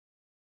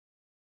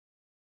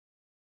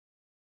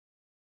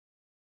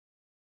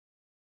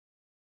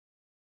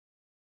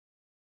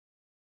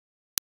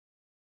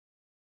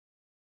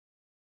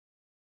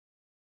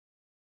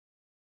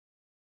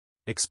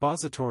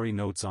Expository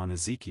Notes on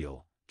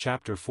Ezekiel,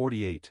 Chapter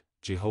 48,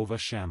 Jehovah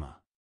Shammah.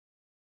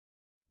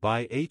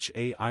 By H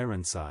A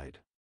Ironside.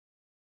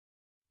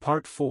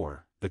 Part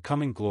 4, The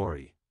Coming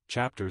Glory,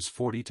 Chapters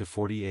 40 to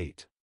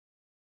 48.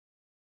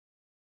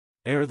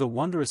 Ere the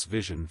wondrous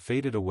vision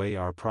faded away,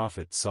 our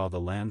prophet saw the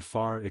land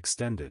far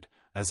extended,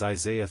 as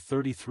Isaiah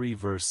 33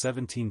 verse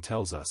 17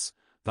 tells us,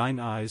 "Thine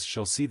eyes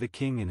shall see the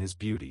King in his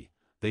beauty,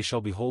 they shall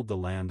behold the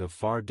land of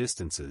far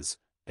distances."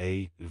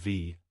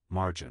 A.V.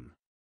 Margin.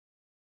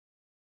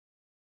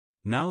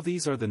 Now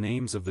these are the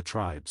names of the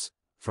tribes,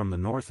 from the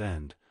north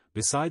end,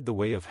 beside the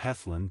way of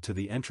Hethlon to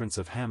the entrance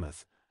of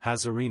Hamath,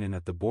 Hazarenan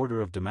at the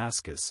border of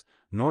Damascus,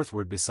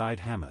 northward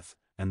beside Hamath,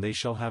 and they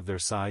shall have their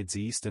sides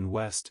east and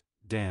west,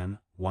 Dan,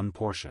 one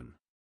portion.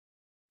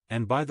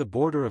 And by the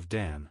border of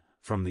Dan,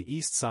 from the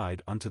east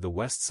side unto the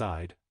west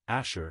side,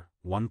 Asher,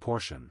 one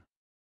portion.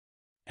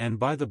 And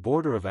by the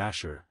border of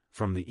Asher,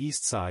 from the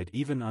east side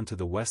even unto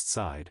the west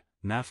side,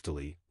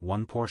 Naphtali,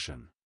 one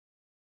portion.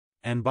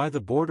 And by the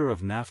border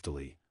of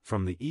Naphtali,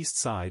 from the east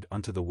side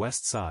unto the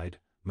west side,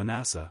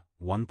 Manasseh,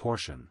 one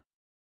portion.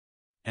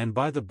 And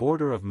by the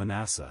border of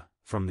Manasseh,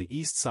 from the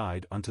east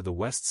side unto the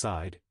west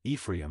side,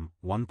 Ephraim,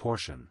 one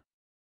portion.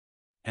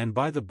 And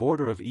by the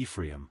border of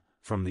Ephraim,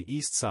 from the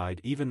east side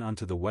even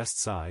unto the west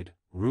side,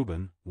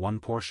 Reuben,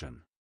 one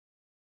portion.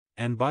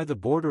 And by the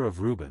border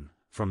of Reuben,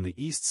 from the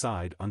east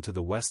side unto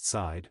the west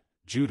side,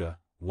 Judah,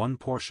 one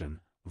portion,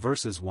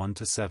 verses 1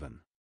 to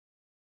 7.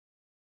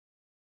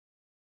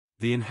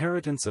 The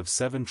inheritance of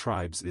 7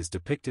 tribes is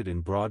depicted in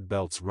broad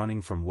belts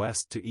running from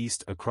west to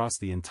east across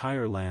the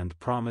entire land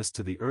promised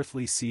to the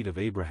earthly seed of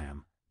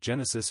Abraham,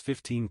 Genesis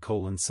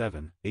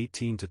 15:7,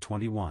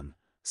 18-21,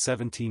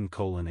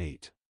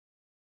 17:8.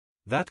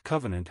 That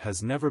covenant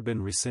has never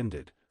been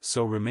rescinded,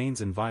 so remains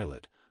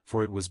inviolate,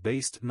 for it was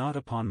based not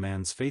upon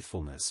man's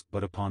faithfulness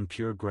but upon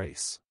pure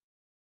grace.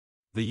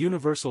 The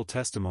universal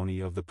testimony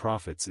of the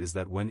prophets is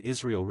that when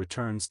Israel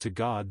returns to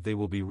God they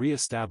will be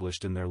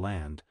re-established in their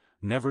land,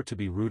 never to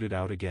be rooted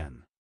out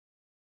again.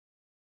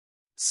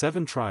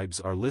 7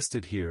 tribes are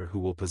listed here who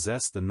will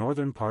possess the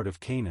northern part of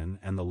Canaan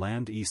and the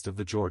land east of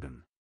the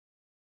Jordan.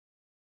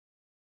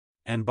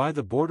 And by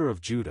the border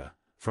of Judah,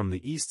 from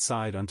the east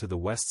side unto the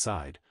west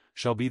side,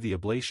 shall be the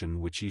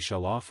oblation which ye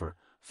shall offer,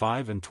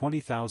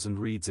 25,000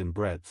 reeds in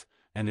breadth,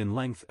 and in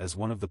length as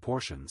one of the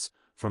portions,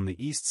 from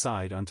the east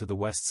side unto the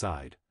west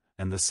side,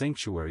 and the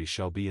sanctuary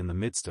shall be in the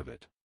midst of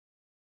it.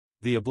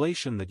 The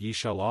oblation that ye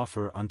shall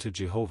offer unto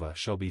Jehovah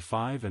shall be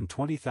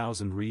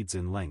 25,000 reeds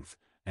in length,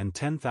 and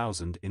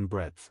 10,000 in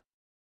breadth.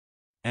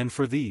 And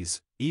for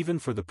these, even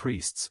for the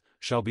priests,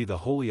 shall be the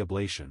holy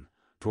oblation,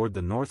 toward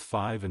the north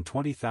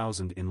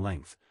 25,000 in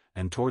length,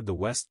 and toward the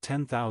west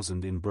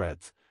 10,000 in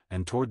breadth,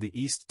 and toward the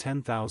east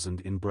 10,000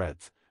 in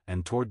breadth,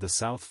 and toward the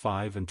south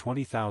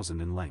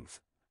 25,000 in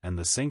length, and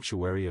the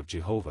sanctuary of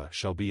Jehovah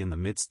shall be in the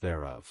midst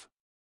thereof.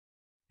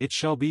 It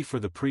shall be for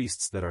the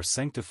priests that are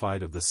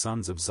sanctified of the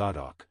sons of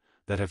Zadok,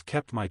 that have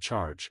kept my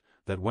charge,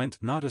 that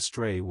went not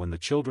astray when the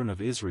children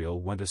of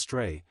Israel went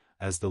astray,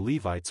 as the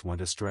Levites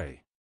went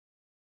astray.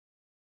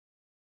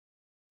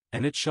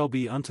 And it shall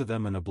be unto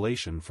them an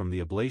oblation from the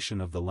oblation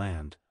of the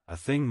land, a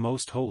thing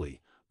most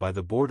holy, by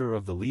the border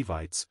of the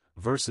Levites,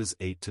 verses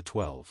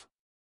 8-12.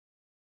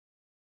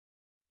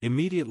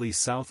 Immediately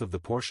south of the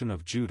portion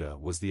of Judah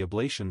was the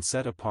oblation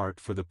set apart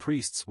for the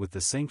priests with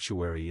the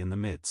sanctuary in the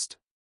midst.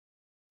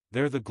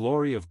 There the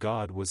glory of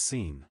God was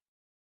seen.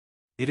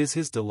 It is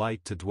his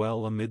delight to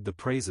dwell amid the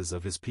praises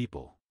of his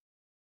people.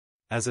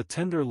 As a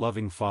tender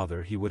loving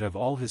father he would have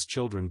all his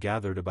children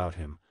gathered about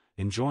him,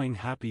 enjoying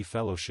happy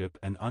fellowship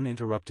and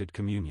uninterrupted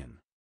communion.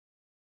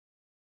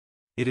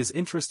 It is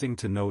interesting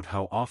to note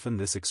how often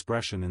this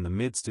expression "in the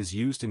midst" is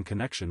used in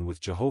connection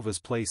with Jehovah's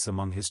place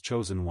among his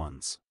chosen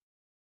ones.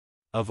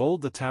 Of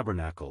old the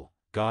tabernacle,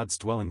 God's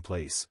dwelling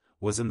place,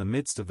 was in the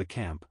midst of the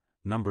camp,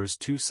 Numbers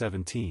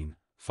 2:17,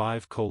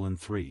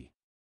 5:3.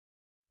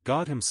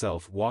 God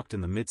himself walked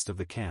in the midst of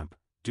the camp,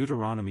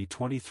 Deuteronomy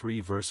 23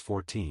 verse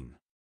 14.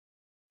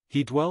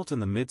 He dwelt in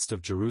the midst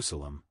of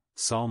Jerusalem,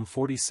 Psalm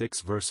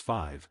 46 verse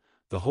 5,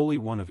 the Holy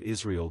One of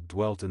Israel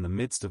dwelt in the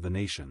midst of the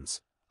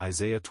nations,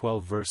 Isaiah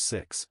 12 verse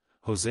 6,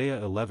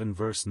 Hosea 11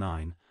 verse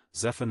 9,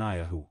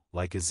 Zephaniah who,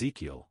 like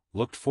Ezekiel,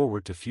 looked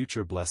forward to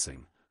future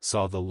blessing,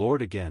 saw the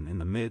Lord again in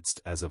the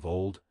midst as of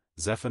old,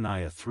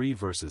 Zephaniah 3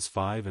 verses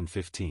 5 and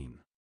 15.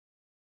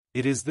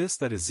 It is this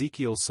that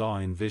Ezekiel saw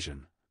in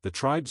vision, the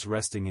tribes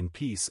resting in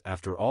peace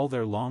after all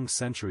their long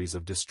centuries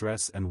of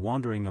distress and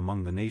wandering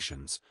among the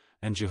nations,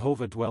 and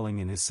Jehovah dwelling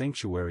in his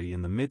sanctuary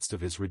in the midst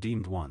of his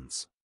redeemed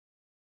ones.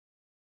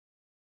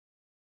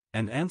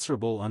 And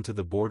answerable unto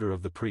the border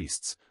of the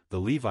priests, the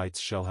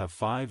Levites shall have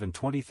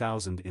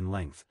 25,000 in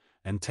length,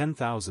 and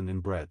 10,000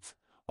 in breadth,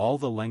 all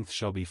the length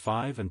shall be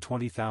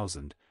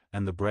 25,000,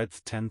 and the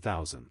breadth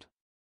 10,000.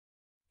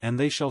 And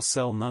they shall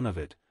sell none of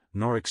it,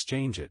 nor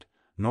exchange it,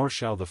 nor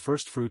shall the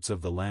firstfruits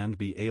of the land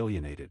be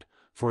alienated,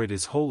 for it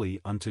is holy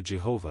unto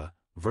Jehovah,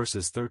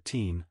 verses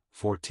 13,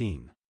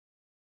 14.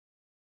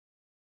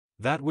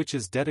 That which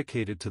is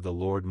dedicated to the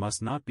Lord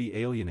must not be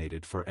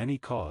alienated for any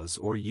cause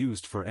or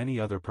used for any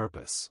other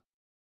purpose.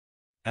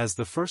 As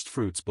the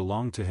firstfruits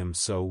belong to him,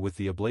 so with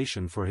the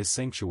oblation for his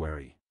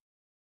sanctuary.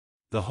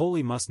 The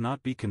holy must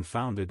not be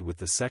confounded with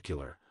the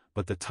secular,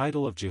 but the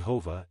title of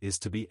Jehovah is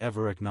to be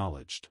ever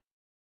acknowledged.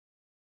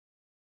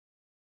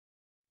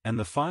 And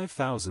the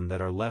 5,000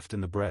 that are left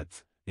in the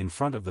breadth, in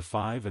front of the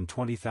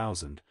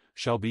 25,000,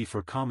 shall be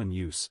for common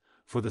use,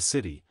 for the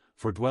city,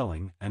 for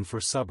dwelling and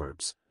for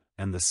suburbs,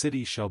 and the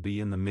city shall be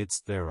in the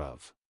midst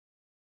thereof.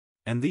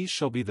 And these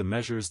shall be the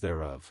measures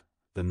thereof,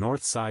 the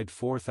north side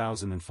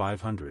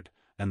 4,500,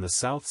 and the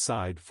south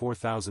side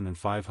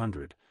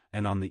 4,500,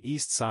 and on the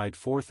east side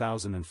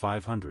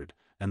 4,500,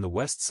 and the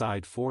west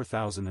side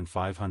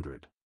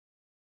 4,500.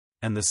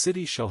 And the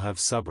city shall have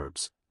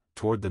suburbs,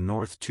 toward the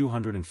north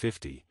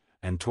 250,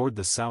 and toward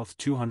the south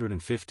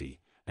 250,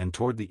 and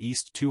toward the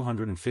east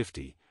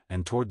 250,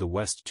 and toward the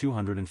west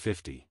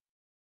 250.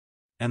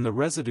 And the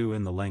residue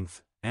in the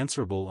length,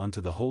 answerable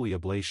unto the holy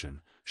oblation,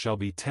 shall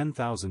be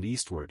 10,000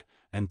 eastward,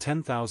 and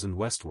 10,000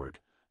 westward,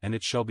 and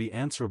it shall be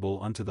answerable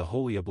unto the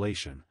holy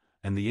oblation,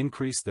 and the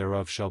increase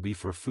thereof shall be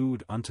for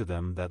food unto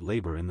them that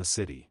labor in the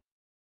city.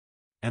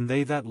 And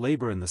they that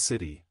labor in the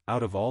city,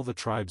 out of all the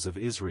tribes of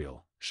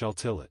Israel, shall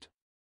till it.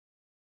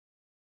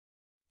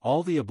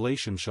 All the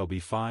oblation shall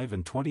be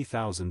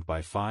 25,000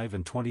 by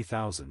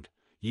 25,000,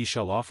 ye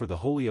shall offer the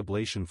holy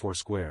oblation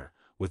foursquare,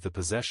 with the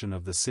possession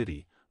of the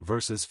city,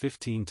 verses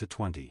 15 to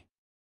 20.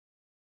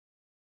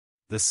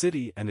 The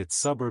city and its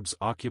suburbs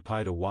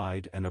occupied a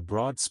wide and a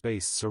broad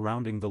space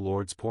surrounding the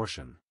Lord's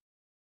portion.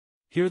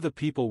 Here the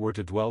people were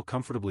to dwell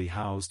comfortably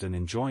housed and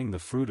enjoying the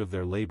fruit of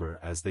their labor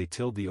as they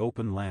tilled the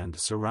open land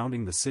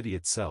surrounding the city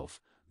itself,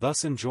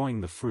 thus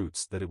enjoying the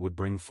fruits that it would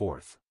bring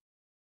forth.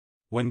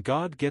 When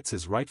God gets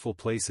his rightful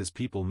place, his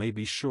people may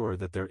be sure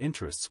that their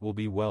interests will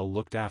be well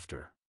looked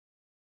after.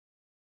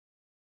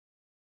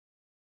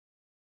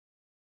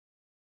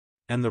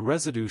 And the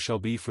residue shall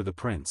be for the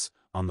prince,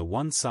 on the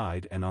one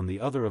side and on the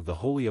other of the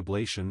holy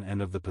oblation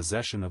and of the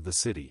possession of the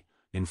city,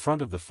 in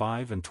front of the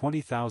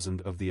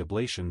 25,000 of the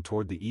oblation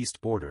toward the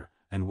east border,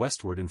 and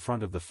westward in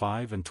front of the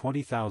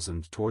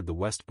 25,000 toward the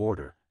west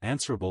border,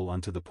 answerable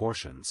unto the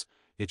portions,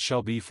 it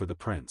shall be for the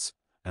prince,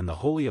 and the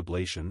holy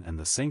oblation and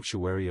the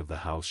sanctuary of the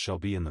house shall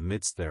be in the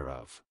midst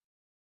thereof.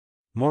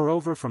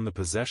 Moreover, from the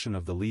possession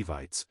of the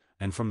Levites,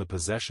 and from the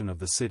possession of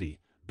the city,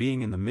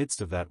 being in the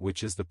midst of that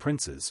which is the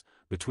prince's,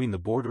 between the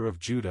border of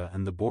Judah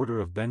and the border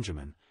of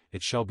Benjamin,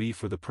 it shall be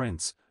for the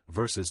prince,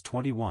 verses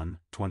 21,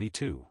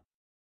 22.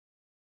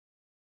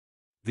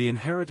 The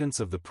inheritance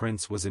of the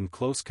prince was in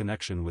close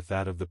connection with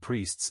that of the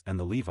priests and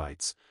the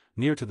Levites,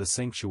 near to the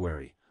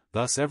sanctuary,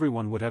 thus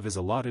everyone would have his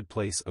allotted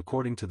place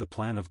according to the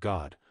plan of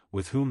God,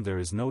 with whom there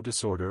is no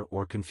disorder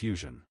or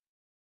confusion.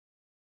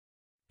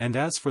 And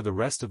as for the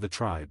rest of the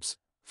tribes,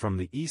 from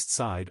the east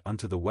side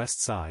unto the west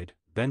side,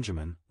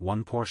 Benjamin,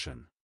 one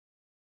portion.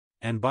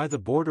 And by the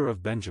border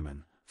of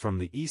Benjamin, from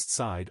the east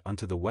side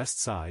unto the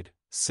west side,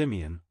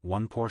 Simeon,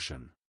 one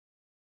portion.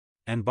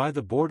 And by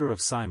the border of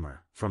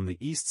Simar, from the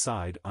east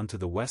side unto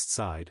the west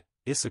side,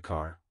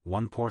 Issachar,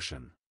 one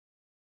portion.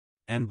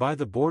 And by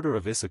the border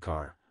of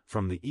Issachar,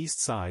 from the east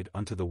side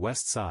unto the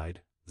west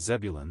side,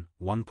 Zebulun,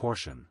 one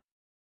portion.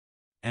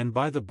 And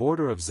by the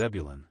border of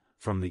Zebulun,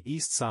 from the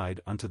east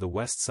side unto the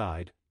west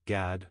side,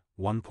 Gad,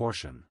 one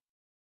portion.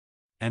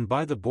 And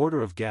by the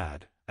border of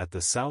Gad, at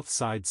the south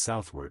side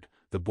southward,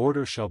 the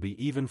border shall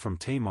be even from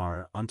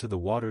Tamar unto the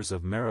waters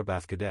of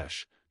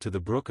Meribah-Kadesh, to the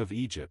brook of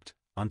Egypt,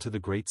 unto the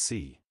great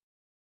sea.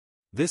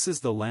 This is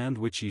the land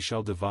which ye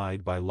shall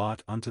divide by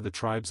lot unto the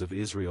tribes of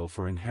Israel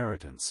for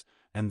inheritance,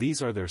 and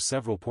these are their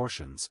several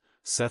portions,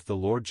 saith the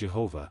Lord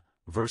Jehovah,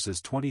 verses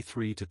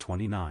 23 to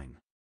 29.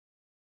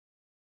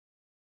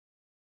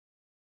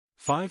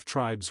 5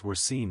 tribes were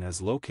seen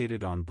as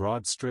located on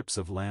broad strips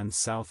of land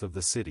south of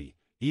the city,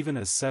 even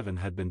as 7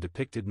 had been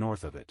depicted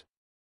north of it.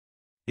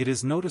 It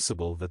is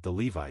noticeable that the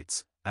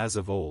Levites, as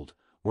of old,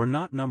 were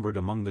not numbered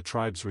among the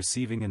tribes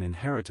receiving an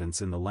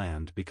inheritance in the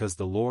land because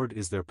the Lord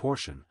is their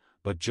portion,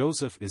 but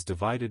Joseph is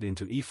divided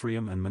into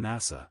Ephraim and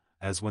Manasseh,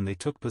 as when they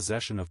took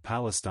possession of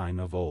Palestine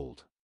of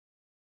old.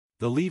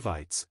 The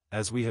Levites,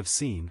 as we have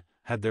seen,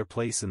 had their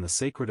place in the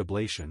sacred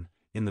oblation,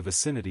 in the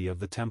vicinity of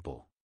the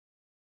temple.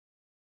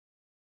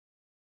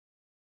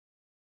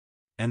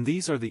 And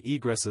these are the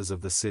egresses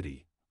of the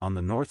city, on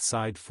the north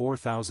side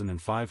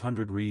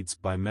 4,500 reeds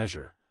by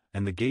measure,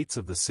 and the gates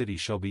of the city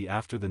shall be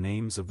after the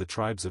names of the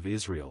tribes of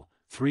Israel,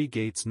 3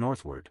 gates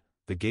northward,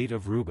 the gate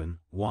of Reuben,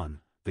 1,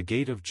 the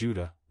gate of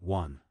Judah,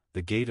 1,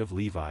 the gate of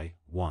Levi,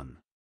 1.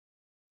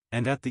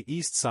 And at the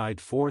east side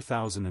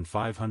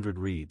 4,500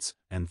 reeds,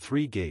 and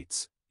 3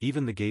 gates,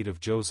 even the gate of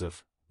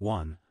Joseph,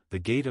 1, the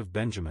gate of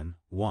Benjamin,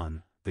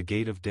 1, the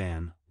gate of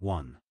Dan,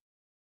 1.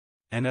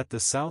 And at the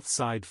south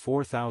side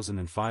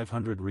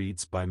 4,500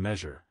 reeds by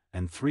measure,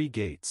 and 3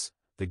 gates,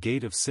 the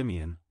gate of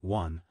Simeon,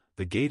 1,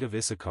 the gate of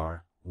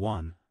Issachar,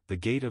 1, the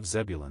gate of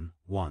Zebulun,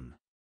 1.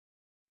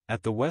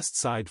 At the west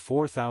side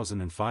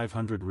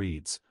 4,500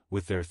 reeds,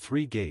 with their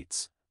 3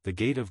 gates, the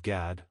gate of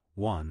Gad,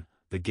 1,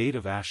 the gate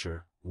of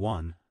Asher,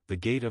 1, the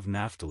gate of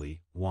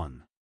Naphtali,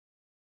 1.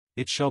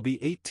 It shall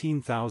be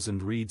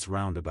 18,000 reeds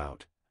round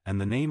about, and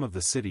the name of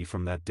the city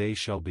from that day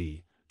shall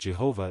be,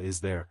 Jehovah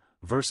is there,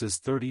 verses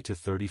 30 to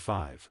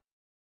 35.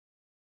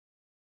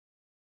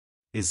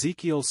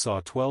 Ezekiel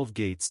saw 12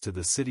 gates to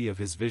the city of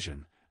his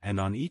vision, and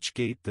on each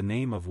gate the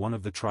name of one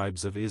of the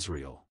tribes of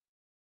Israel.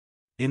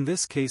 In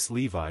this case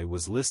Levi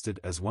was listed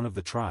as one of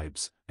the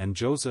tribes, and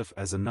Joseph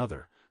as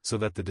another, so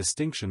that the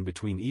distinction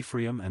between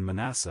Ephraim and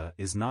Manasseh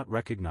is not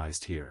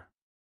recognized here.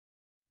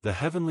 The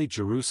heavenly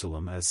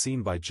Jerusalem as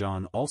seen by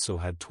John also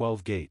had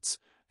 12 gates,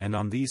 and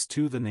on these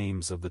too the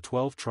names of the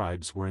 12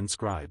 tribes were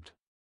inscribed.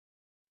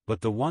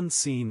 But the one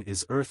seen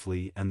is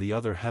earthly and the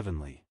other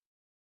heavenly.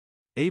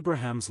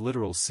 Abraham's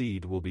literal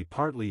seed will be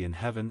partly in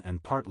heaven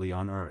and partly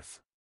on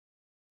earth.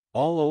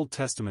 All Old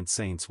Testament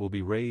saints will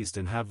be raised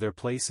and have their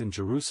place in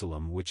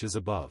Jerusalem which is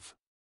above.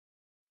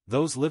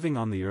 Those living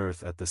on the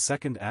earth at the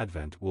second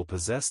advent will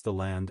possess the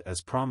land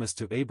as promised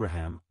to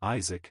Abraham,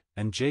 Isaac,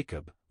 and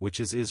Jacob, which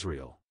is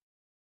Israel.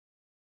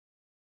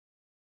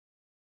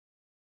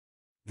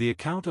 The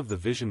account of the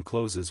vision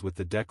closes with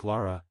the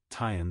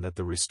declaration that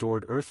the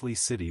restored earthly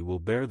city will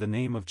bear the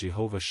name of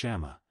Jehovah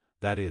Shammah,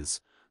 that is,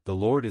 the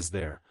Lord is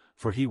there,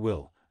 for he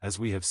will, as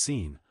we have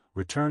seen,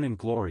 return in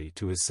glory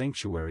to his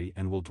sanctuary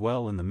and will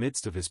dwell in the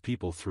midst of his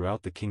people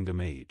throughout the kingdom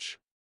age.